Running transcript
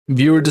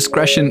Viewer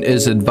discretion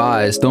is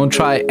advised. Don't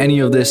try any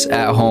of this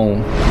at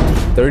home.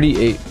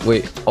 38.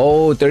 Wait.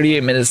 Oh,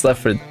 38 minutes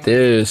left for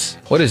this.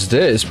 What is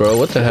this, bro?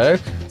 What the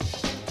heck?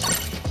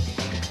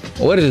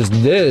 What is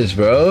this,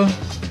 bro?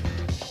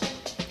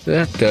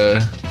 What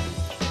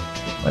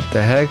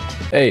the heck?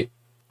 Hey,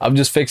 I'm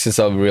just fixing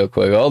something real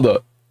quick. Hold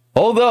up.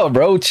 Hold up,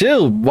 bro.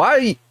 Chill.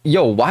 Why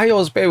y'all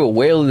spam with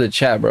whale in the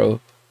chat, bro?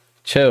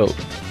 Chill.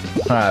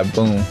 Alright,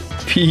 boom.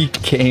 Peak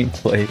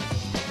gameplay.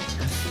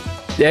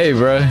 Hey,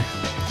 bro.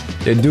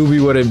 It do be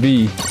what it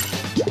be.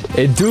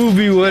 It do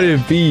be what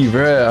it be,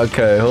 bro.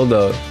 Okay, hold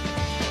up.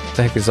 What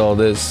the heck is all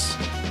this?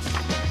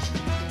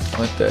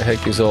 What the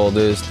heck is all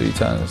this? 3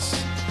 times.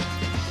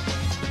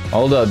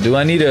 Hold up. Do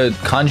I need a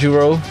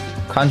Conjuro?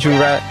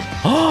 Conjurat?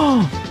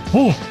 Oh!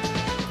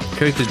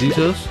 Character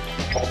details?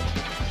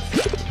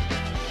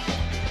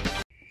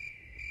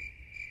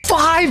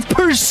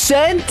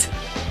 5%?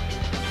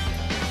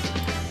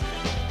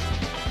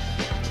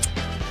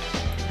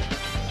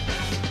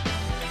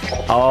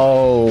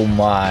 Oh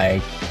my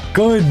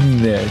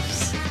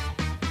goodness.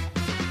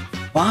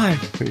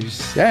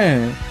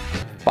 5%.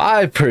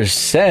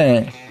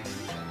 5%.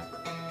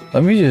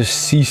 Let me just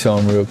see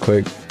some real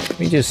quick.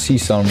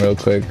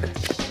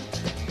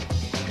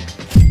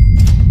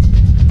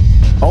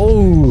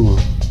 Oh.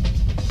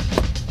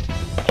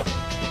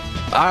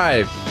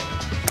 Alright.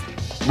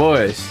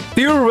 Boys.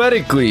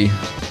 Theoretically,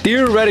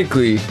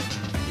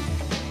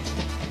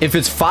 if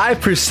it's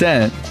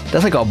 5%,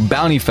 that's like a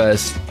bounty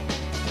fest.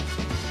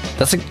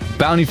 That's like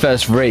bounty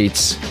fest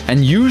rates.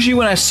 And usually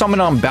when I summon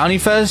on bounty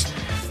fest,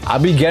 I'll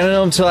be getting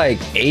them to like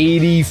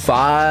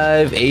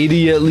 85,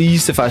 80 at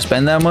least if I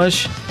spend that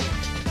much.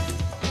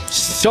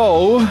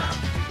 So,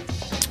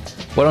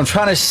 what I'm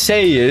trying to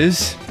say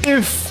is,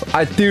 if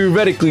I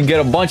theoretically get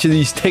a bunch of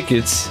these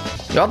tickets,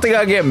 y'all think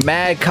I get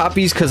mad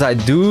copies? Because I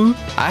do.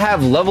 I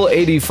have level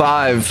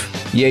 85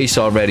 Yace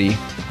already.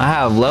 I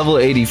have level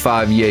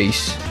 85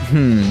 Yace.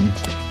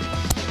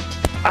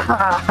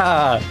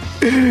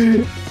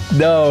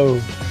 No,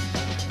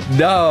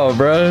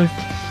 bro.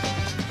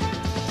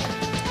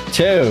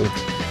 Chill,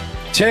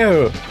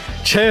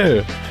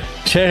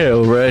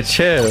 bro.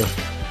 Chill.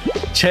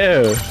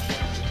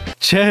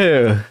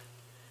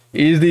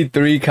 Easily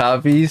 3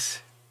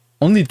 copies.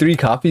 Only 3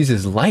 copies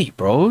is light,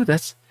 bro.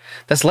 That's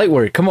light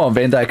work. Come on,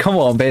 Bandai. Come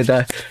on,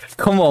 Bandai.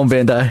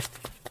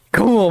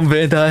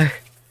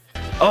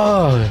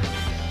 Oh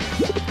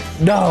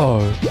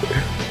no.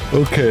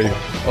 Okay.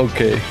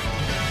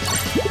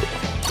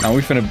 Now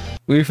we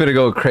finna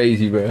go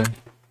crazy, bro.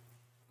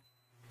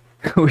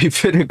 We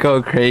finna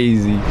go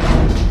crazy.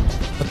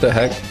 What the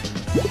heck?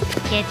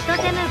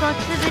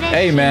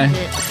 Hey, man.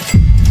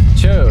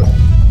 Chill.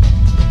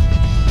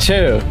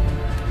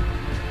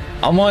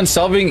 I'm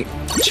unsubbing.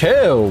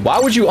 Chill. Why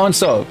would you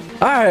unsub?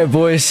 Alright,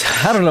 boys.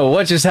 I don't know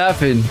what just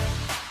happened.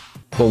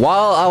 But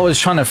while I was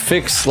trying to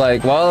fix,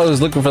 like, while I was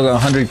looking for the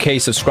 100k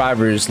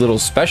subscribers little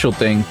special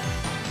thing,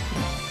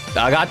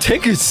 I got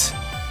tickets.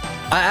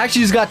 I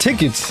actually just got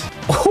tickets.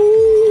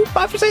 Oh,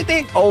 5%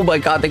 thing. Oh my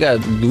god, they got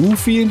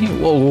Luffy in here.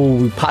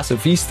 Whoa,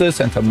 Pacifista,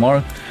 Santa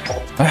Mar.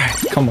 Alright,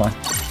 come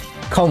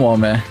on,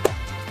 man.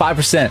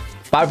 5%.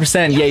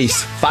 5%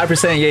 Yace.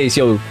 5% Yace.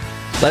 Yo,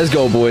 let's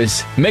go,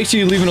 boys. Make sure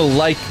you're leaving a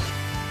like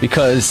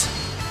because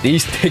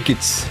these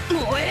tickets,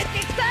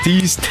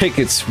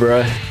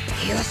 bruh,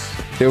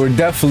 they were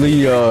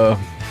definitely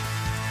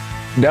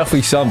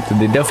something.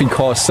 They definitely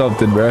cost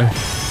something, bruh.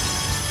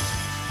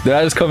 Did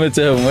I just come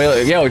into him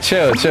wailing? Yo,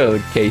 chill,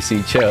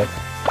 KC, chill.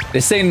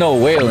 This ain't no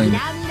wailing.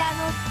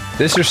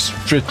 This is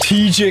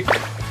strategic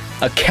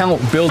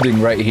account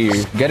building right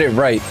here. Get it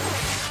right.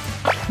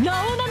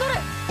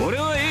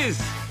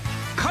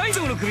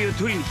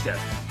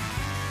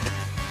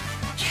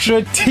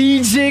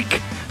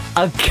 Strategic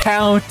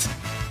account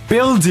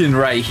building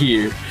right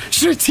here.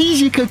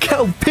 Strategic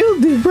account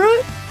building,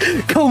 bruh.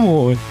 Come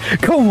on,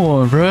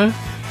 bruh.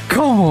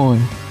 Come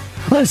on.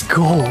 Let's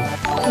go.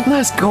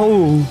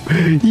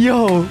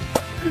 Yo.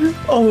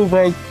 Oh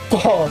my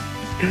god.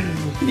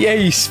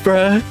 Yes,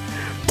 bruh.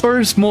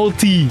 First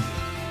multi.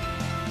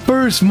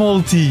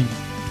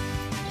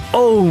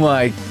 Oh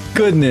my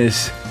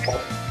goodness.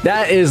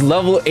 That is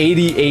level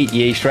 88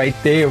 Yace right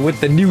there with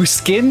the new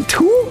skin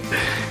too.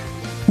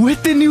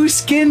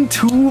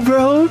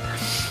 Bro.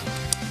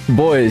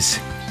 Boys.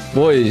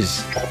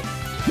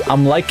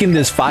 I'm liking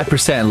this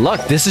 5%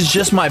 luck. This is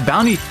just my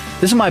bounty.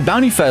 This is my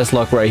bounty fest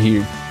luck right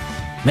here.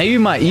 Maybe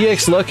my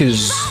EX luck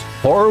is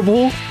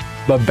horrible,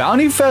 but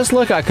bounty fest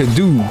luck I could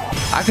do.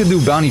 I could do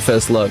bounty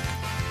fest luck.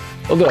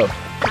 Hold up.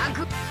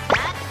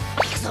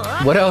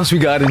 What else we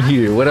got in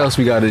here?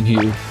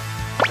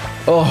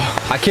 Oh,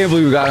 I can't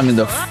believe we got him in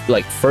the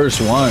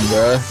first one,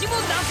 bruh.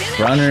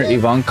 Runner,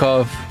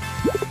 Ivankov.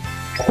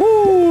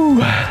 Woo!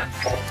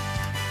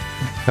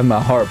 Have my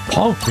heart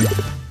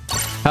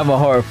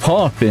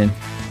pumping.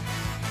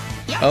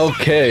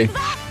 Okay.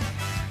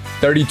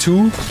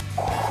 32.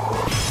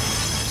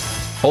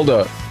 Hold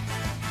up.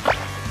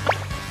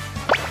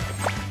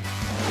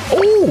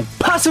 Oh,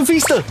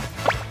 Pacifista.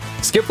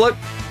 Skip luck.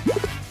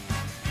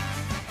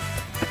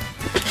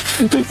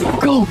 Let's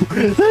go.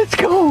 Let's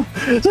go.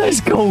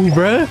 Let's go,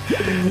 bruh.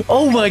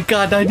 Oh my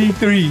god,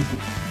 93.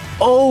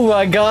 Oh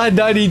my god,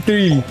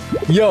 93.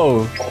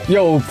 Yo,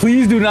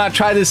 please do not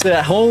try this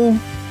at home.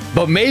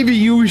 But maybe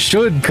you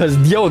should, because,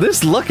 yo,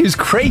 this luck is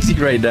crazy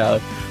right now.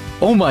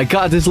 Oh my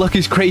god, this luck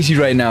is crazy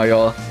right now,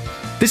 y'all.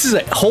 This is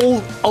a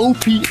whole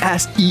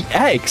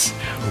OPSEX.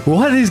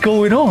 What is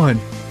going on?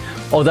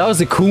 Oh, that was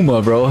a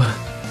Kuma, bro.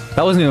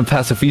 That wasn't even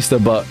Pacifista,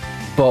 but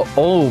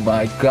oh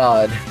my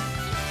god.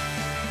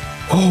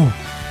 Oh,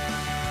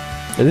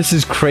 this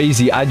is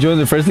crazy. I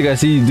joined the first thing I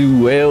see you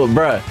do. Well,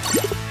 bruh.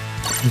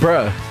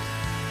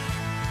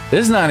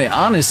 This is not it.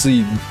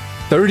 Honestly,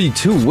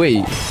 32.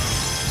 Wait.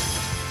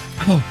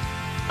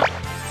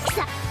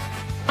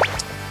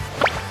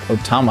 Oh,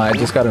 Tama, I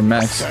just got her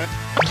max.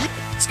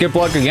 Skip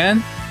luck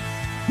again?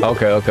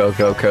 Okay.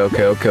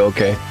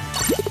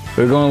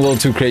 We're going a little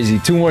too crazy.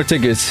 2 more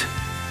tickets.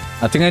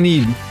 I think I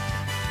need...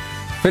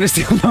 Finish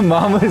stealing my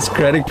mama's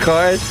credit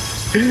card?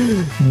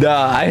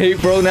 Nah, I hate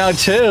bro now.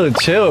 Chill,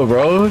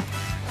 bro.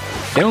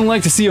 They don't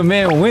like to see a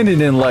man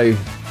winning in life.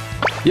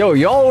 Yo,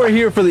 y'all were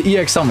here for the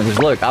EX summons.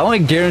 Look, I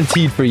want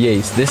guaranteed for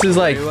Yates. This is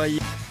like...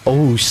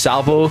 Oh,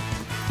 Sabo.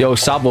 Yo,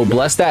 Sabo,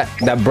 bless that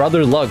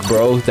brother luck,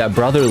 bro. That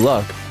brother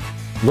luck.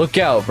 Look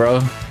out,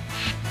 bro.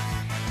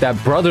 That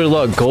brother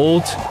luck.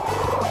 Gold.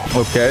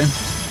 Okay.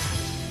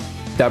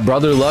 That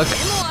brother luck.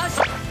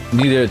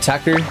 Need an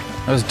attacker.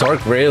 That was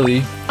Dark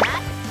Rayleigh.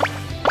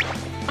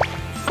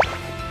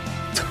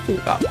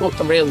 Got both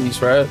the Rayleighs,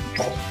 bro.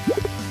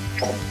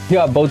 You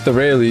got both the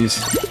Rayleighs.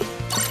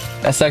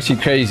 That's actually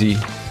crazy.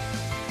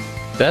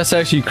 That's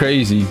actually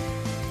crazy.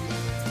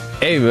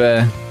 Hey,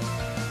 man.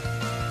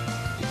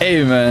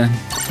 Hey, man.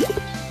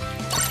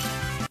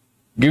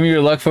 Give me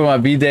your luck for my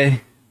B-Day.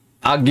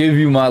 I'll give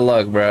you my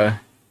luck, bro.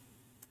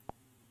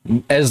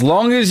 As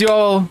long as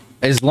y'all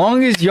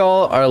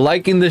are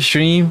liking the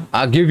stream,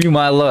 I'll give you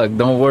my luck.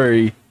 Don't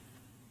worry.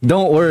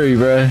 Don't worry,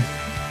 bro.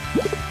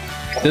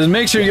 Just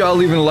make sure y'all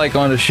leaving a like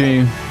on the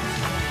stream.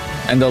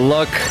 And the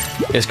luck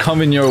is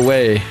coming your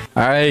way.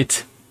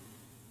 Alright?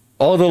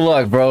 All the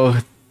luck, bro.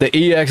 The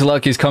EX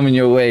luck is coming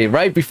your way.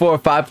 Right before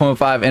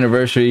 5.5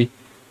 anniversary.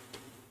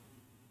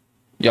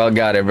 Y'all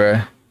got it,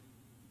 bro.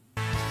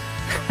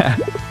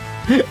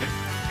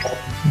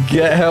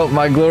 Get help,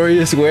 my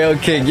glorious whale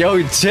king.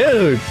 Yo,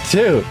 chill.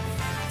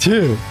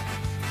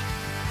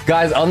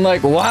 Guys, I'm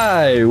like,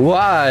 why,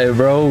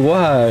 bro?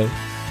 Why?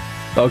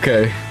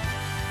 Okay.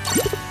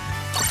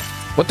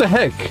 What the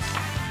heck?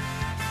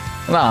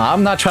 Nah,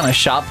 I'm not trying to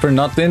shop for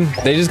nothing.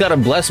 They just gotta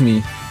bless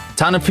me.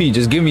 Tana P,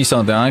 just give me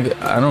something.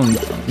 I'm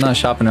not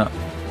shopping up.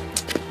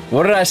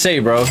 What did I say,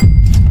 bro?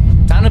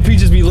 Tana P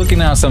just be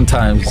looking out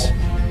sometimes.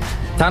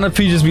 Tana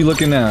P just be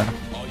looking out.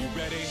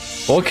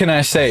 What can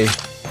I say?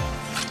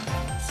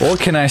 What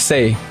can I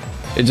say?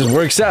 It just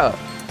works out.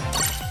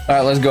 All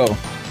right, let's go.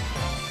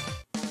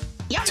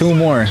 2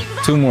 more,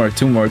 because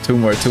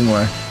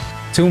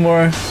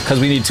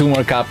we need 2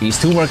 more copies.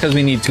 2 more because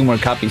we need 2 more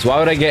copies. Why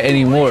would I get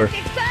any more?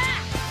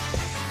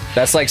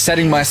 That's like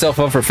setting myself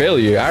up for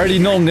failure. I already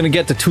know I'm gonna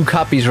get the 2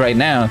 copies right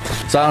now,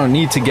 so I don't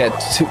need to get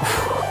 2.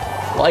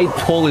 White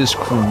pull is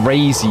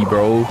crazy,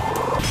 bro.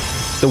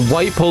 The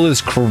white pull is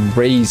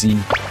crazy.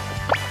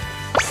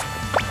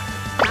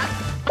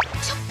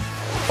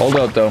 Hold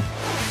up, though.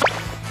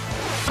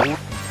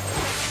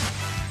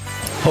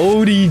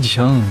 Hody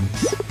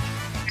Jones.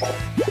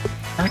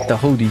 Not the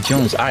Hody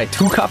Jones. All right,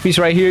 2 copies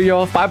right here,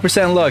 y'all.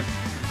 5% luck.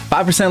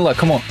 5% luck.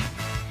 Come on.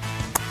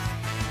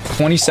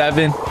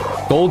 27.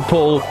 Gold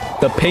pull.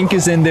 The pink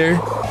is in there.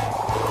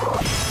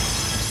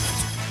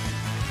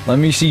 Let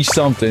me see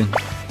something.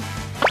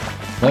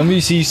 Let me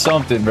see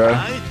something, bro.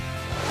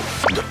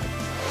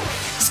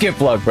 Skip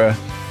luck, bro.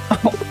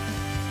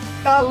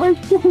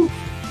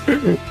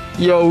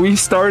 Yo, we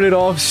started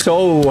off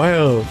so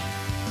well.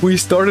 We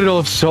started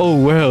off so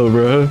well,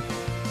 bro.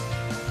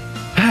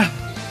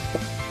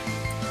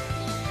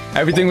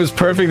 Everything was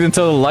perfect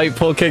until the light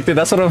pull kicked in.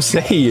 That's what I'm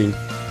saying.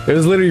 It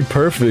was literally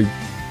perfect.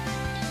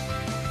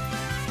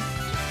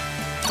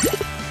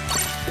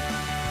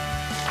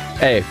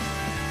 Hey,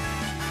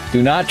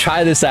 do not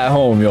try this at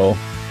home, yo.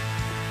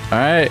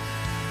 Alright?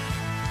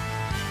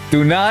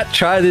 Do not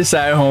try this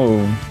at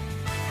home.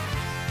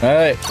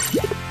 Alright?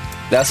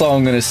 That's all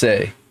I'm gonna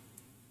say.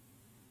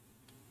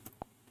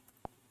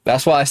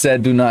 That's why I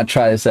said do not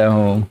try this at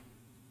home.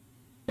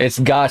 It's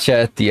gotcha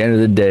at the end of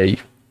the day.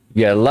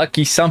 You get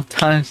lucky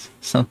sometimes,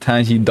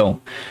 sometimes you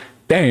don't.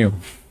 Damn.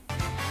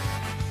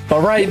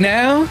 But right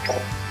now,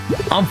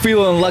 I'm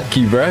feeling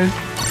lucky, bro.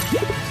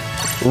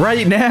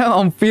 Right now,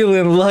 I'm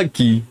feeling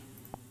lucky.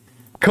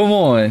 Come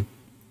on.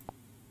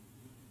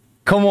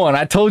 Come on.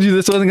 I told you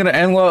this wasn't going to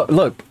end well.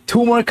 Look,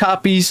 2 more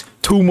copies,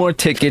 2 more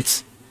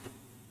tickets.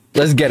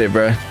 Let's get it,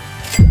 bro.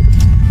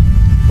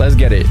 Let's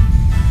get it.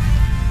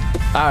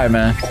 All right,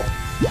 man.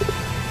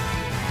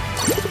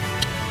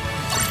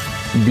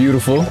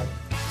 Beautiful.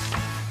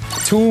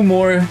 2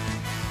 more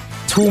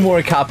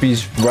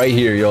copies right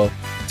here, yo.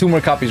 2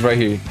 more copies right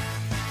here.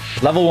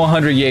 Level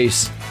 100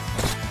 Yace.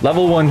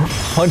 Level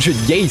 100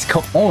 Yace,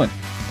 come on.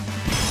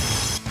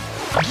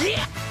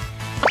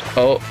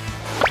 Oh.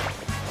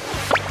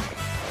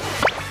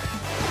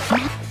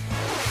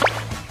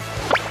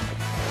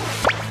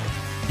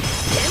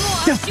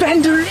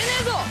 Defender?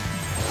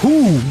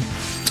 Who?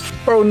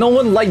 Bro, no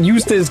one like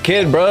used this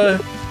kid, bro.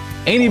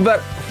 Ain't he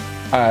better?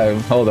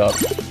 Alright, hold up.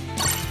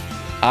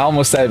 I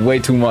almost said way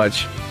too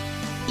much.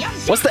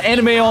 What's the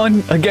anime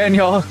on again,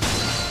 y'all?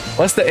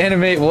 What's the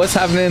anime? What's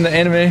happening in the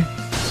anime?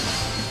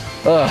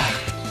 Ugh.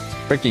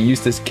 Freaking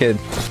used this kid.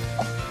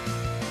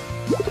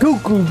 Go.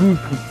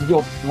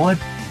 Yo, what?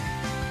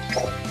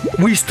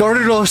 We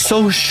started off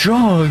so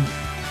strong.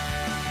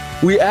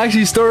 We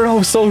actually started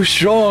off so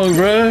strong,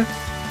 bruh.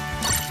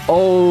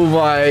 Oh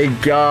my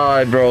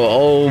god, bro.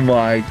 Oh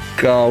my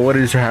god. What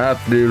is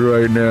happening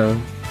right now?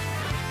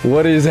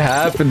 What is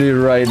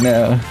happening right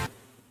now?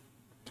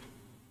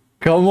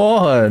 Come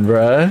on,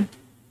 bruh.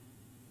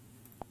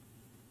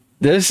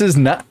 This is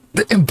not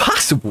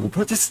impossible,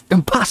 bro. This is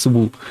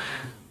impossible.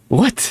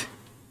 What?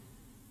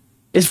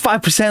 It's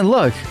 5%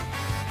 luck.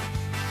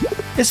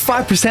 It's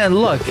 5%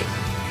 luck.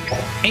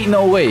 Ain't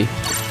no way.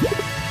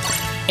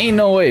 Ain't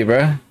no way,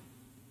 bruh.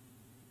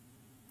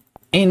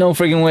 Ain't no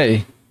freaking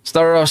way.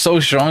 Started off so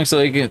strong, so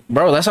they can,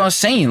 bro. That's what I'm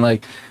saying.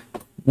 Like,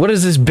 what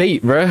is this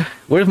bait, bruh?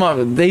 Where's my?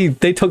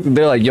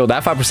 They're like, yo,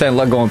 that 5%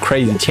 luck going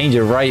crazy. Change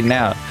it right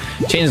now.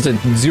 Change it to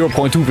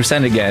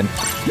 0.2% again.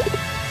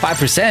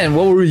 5%.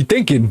 What were we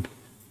thinking?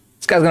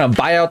 This guy's gonna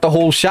buy out the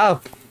whole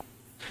shop.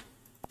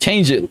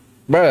 Change it,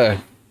 bruh.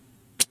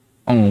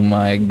 Oh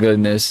my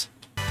goodness.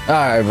 All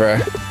right,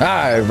 bruh. All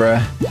right,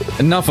 bruh.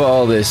 Enough of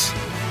all this.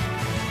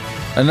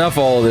 Enough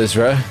of all this,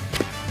 bruh.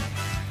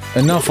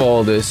 Enough of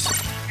all this.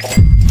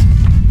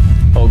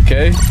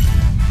 Okay.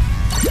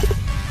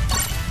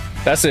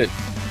 That's it.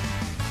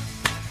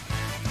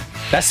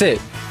 That's it.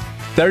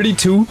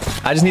 32.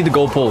 I just need the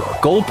gold pole.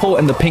 Gold pole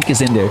and the pink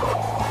is in there.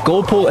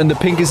 Gold pole and the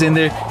pink is in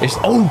there. It's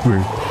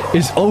over.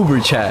 It's over,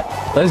 chat.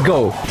 Let's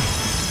go.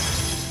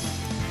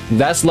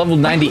 That's level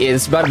 98.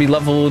 It's about to be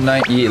level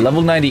 98.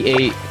 Level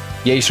 98.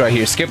 Yes, right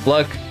here. Skip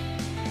luck.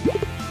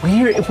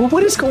 Where?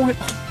 What is going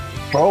on?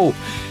 Bro,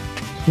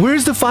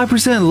 where's the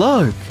 5%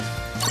 luck?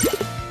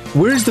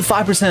 Where's the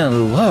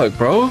 5% luck,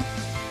 bro?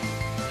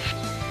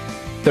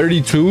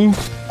 32?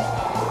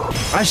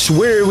 I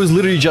swear it was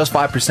literally just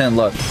 5%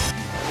 luck.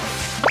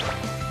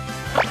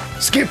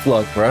 Skip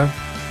luck, bro.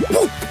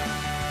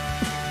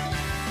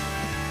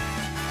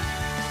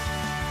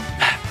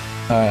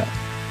 Alright.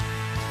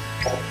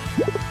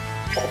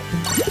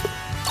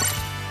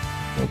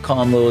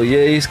 Calm little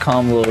yays,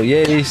 calm little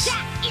yays.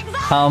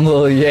 Calm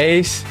little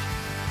yays.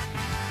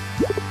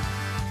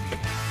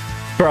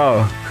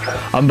 Bro,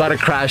 I'm about to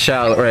crash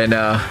out right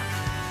now.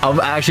 I'm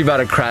actually about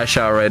to crash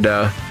out right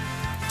now.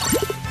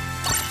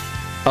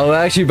 I'm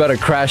actually about to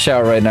crash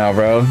out right now,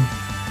 bro.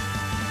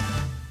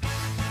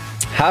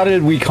 How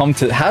did we come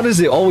to... How does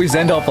it always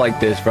end up like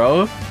this,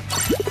 bro?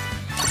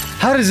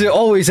 How does it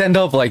always end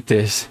up like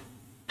this?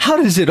 How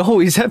does it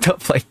always end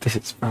up like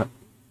this, bro?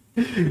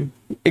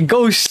 It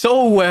goes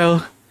so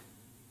well.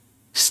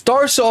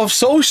 Starts off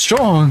so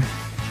strong.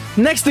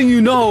 Next thing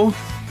you know,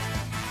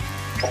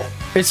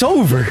 it's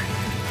over.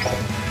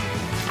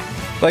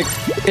 Like,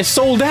 it's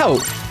sold out.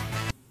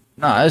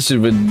 Nah, this is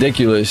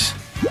ridiculous.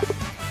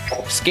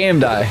 Scam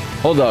die.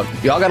 Hold up.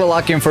 Y'all gotta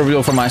lock in for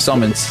real for my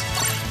summons.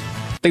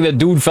 I think that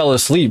dude fell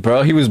asleep,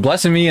 bro. He was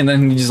blessing me and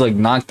then he just like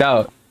knocked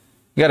out.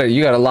 You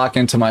gotta lock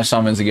into my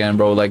summons again,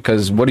 bro. Like,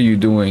 cause what are you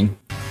doing?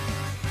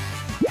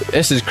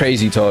 This is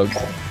crazy talk.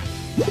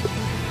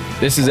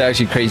 This is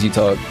actually crazy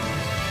talk.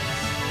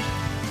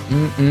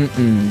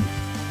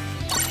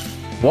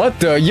 What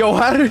the? Yo,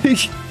 how did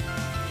he...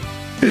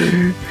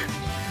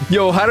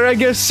 Yo, how did I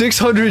get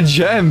 600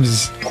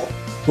 gems?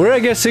 Where did I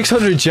get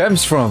 600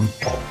 gems from?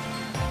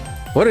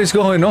 What is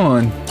going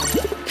on?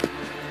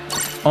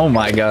 Oh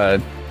my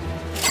god.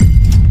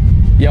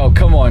 Yo,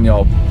 come on,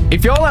 y'all.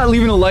 If y'all not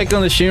leaving a like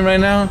on the stream right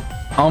now,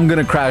 I'm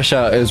gonna crash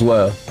out as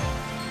well.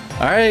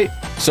 Alright?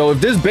 So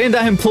if this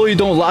Bandai employee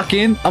don't lock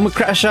in, I'm gonna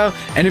crash out.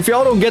 And if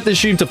y'all don't get the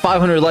stream to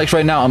 500 likes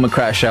right now, I'm gonna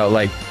crash out.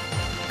 Like,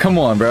 come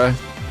on, bro.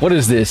 What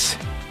is this?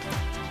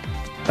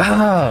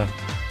 Ah.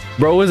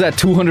 Bro, was that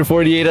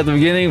 248 at the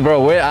beginning?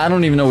 Bro, where? I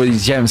don't even know where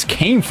these gems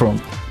came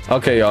from.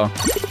 Okay, y'all.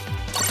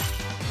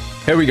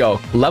 Here we go.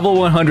 Level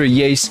 100,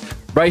 yes.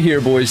 Right here,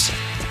 boys.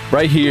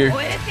 Right here.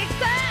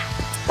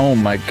 Oh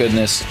my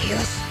goodness.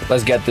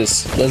 Let's get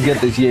this. Let's get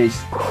this,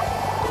 yes.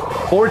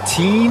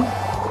 14?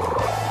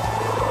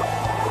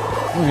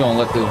 I'm gonna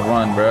let this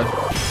run, bro.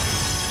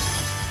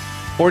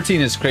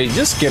 14 is crazy.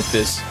 Just skip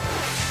this.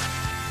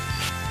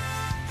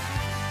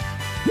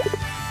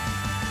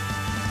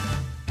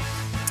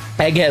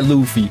 Egghead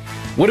Luffy.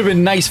 Would have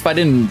been nice if I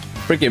didn't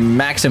freaking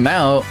max him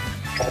out.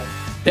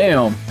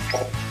 Damn.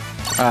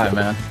 Alright,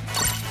 man.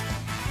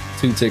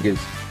 2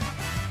 tickets.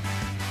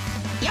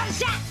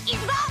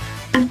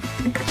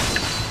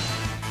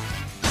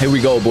 Here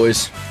we go,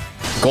 boys.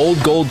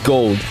 Gold, gold,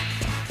 gold.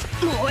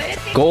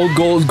 Gold,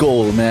 gold,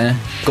 gold, man.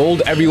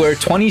 Gold everywhere.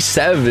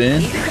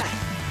 27.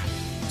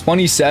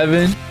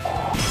 27.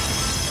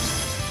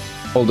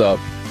 Hold up.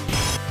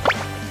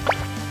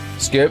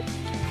 Skip.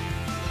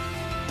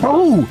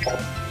 Bro!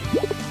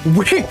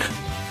 Wait!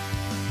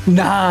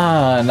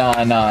 Nah.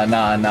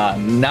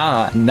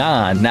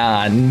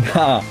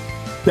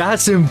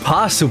 That's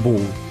impossible.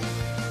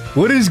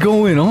 What is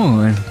going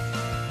on?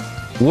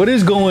 What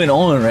is going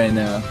on right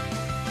now?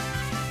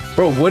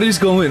 Bro, what is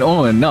going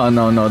on?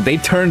 No. They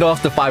turned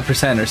off the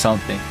 5% or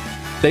something.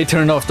 They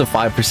turned off the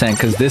 5%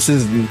 because this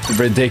is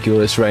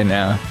ridiculous right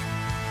now.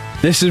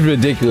 This is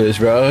ridiculous,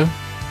 bro.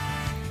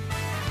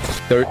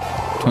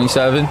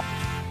 27.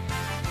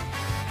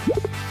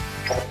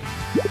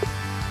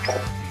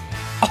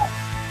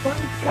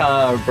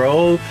 God,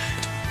 bro,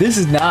 this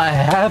is not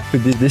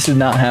happening. This is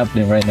not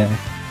happening right now.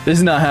 This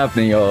is not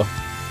happening, y'all.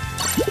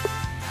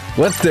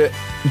 What the?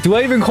 Do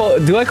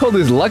I call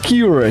this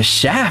lucky or a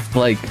shaft?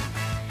 Like,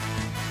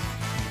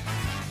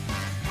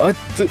 what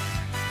the?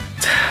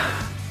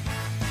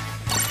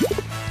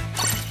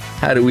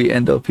 How do we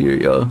end up here,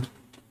 yo?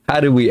 How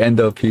do we end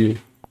up here?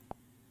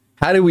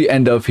 How do we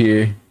end up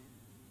here?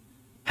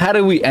 How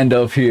do we end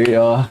up here,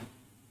 y'all?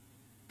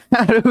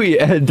 How do we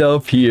end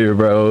up here,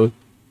 bro?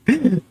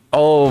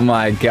 Oh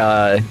my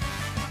god.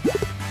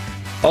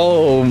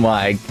 Oh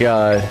my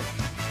god.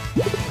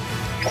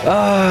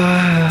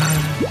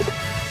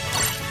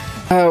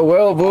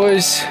 Well,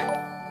 boys.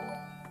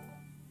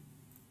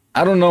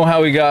 I don't know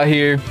how we got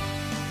here,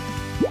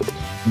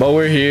 but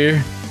we're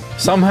here.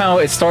 Somehow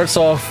it starts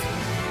off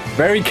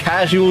very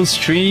casual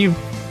stream.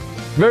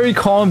 Very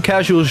calm,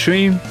 casual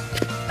stream.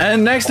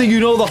 And next thing you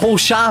know, the whole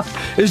shop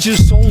is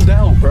just sold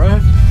out,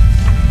 bruh.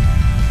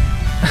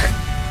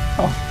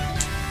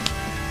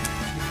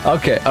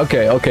 Okay.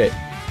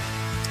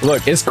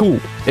 Look, it's cool.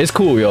 It's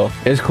cool, yo.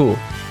 It's cool.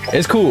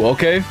 It's cool,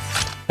 okay?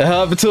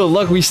 But to the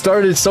luck, we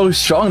started so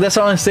strong. That's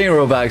all I'm saying,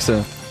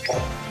 Robaxon.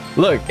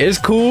 Look, it's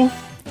cool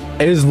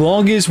as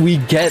long as we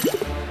get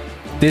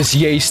this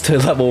Yace to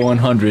level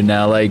 100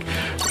 now. Like,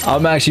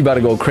 I'm actually about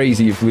to go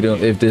crazy if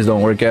this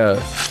don't work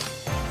out.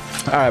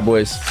 All right,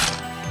 boys.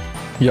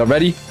 Y'all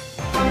ready?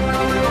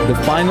 The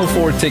final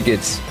 4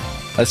 tickets.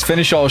 Let's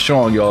finish all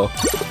strong, y'all.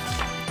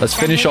 Let's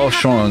finish all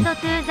strong.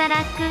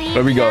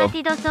 Here we go.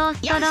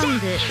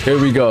 Here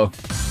we go.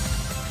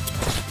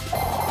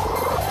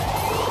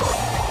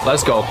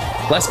 Let's go.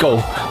 Let's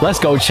go. Let's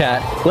go,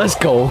 chat. Let's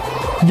go.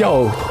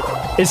 Yo,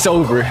 it's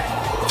over.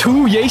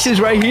 2 Yaces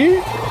right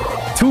here?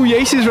 2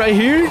 Yaces right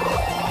here?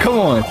 Come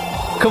on.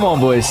 Come on,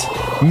 boys.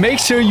 Make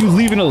sure you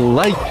leaving a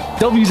like.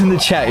 W's in the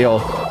chat, y'all.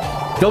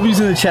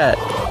 W's in the chat.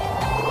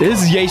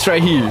 This is Yace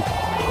right here.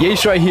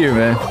 Yace right here,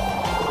 man.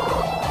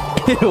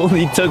 It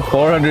only took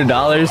 $400.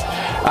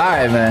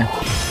 Alright, man.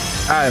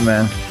 Alright,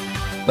 man.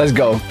 Let's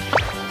go.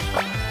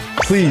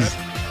 Please.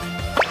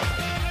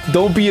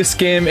 Don't be a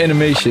scam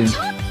animation.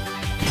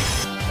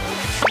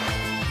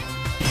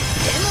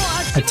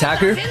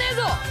 Attacker.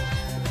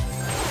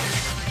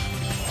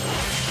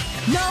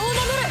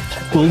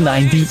 Level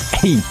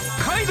 98.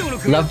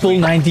 Level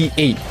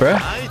 98,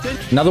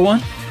 bruh. Another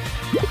one.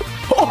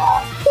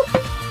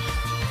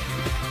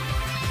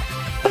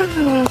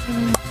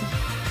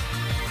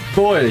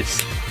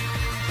 Boys.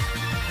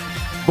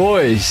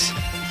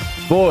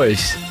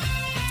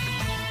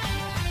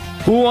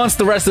 Who wants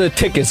the rest of the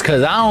tickets?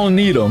 Cause I don't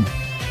need them.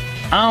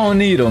 I don't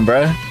need them,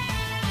 bruh.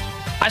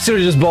 I should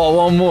have just bought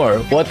one more.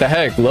 What the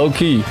heck, low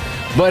key.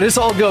 But it's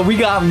all good. We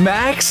got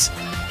max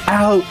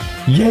out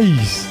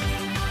Yace.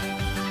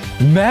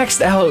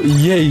 Maxed out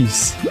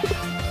Yace.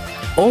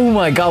 Oh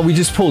my god, we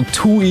just pulled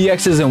 2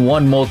 EXs and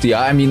 1 multi.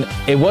 I mean,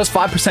 it was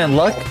 5%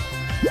 luck,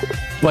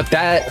 but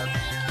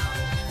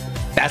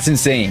that's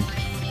insane.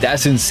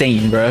 That's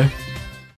insane, bruh.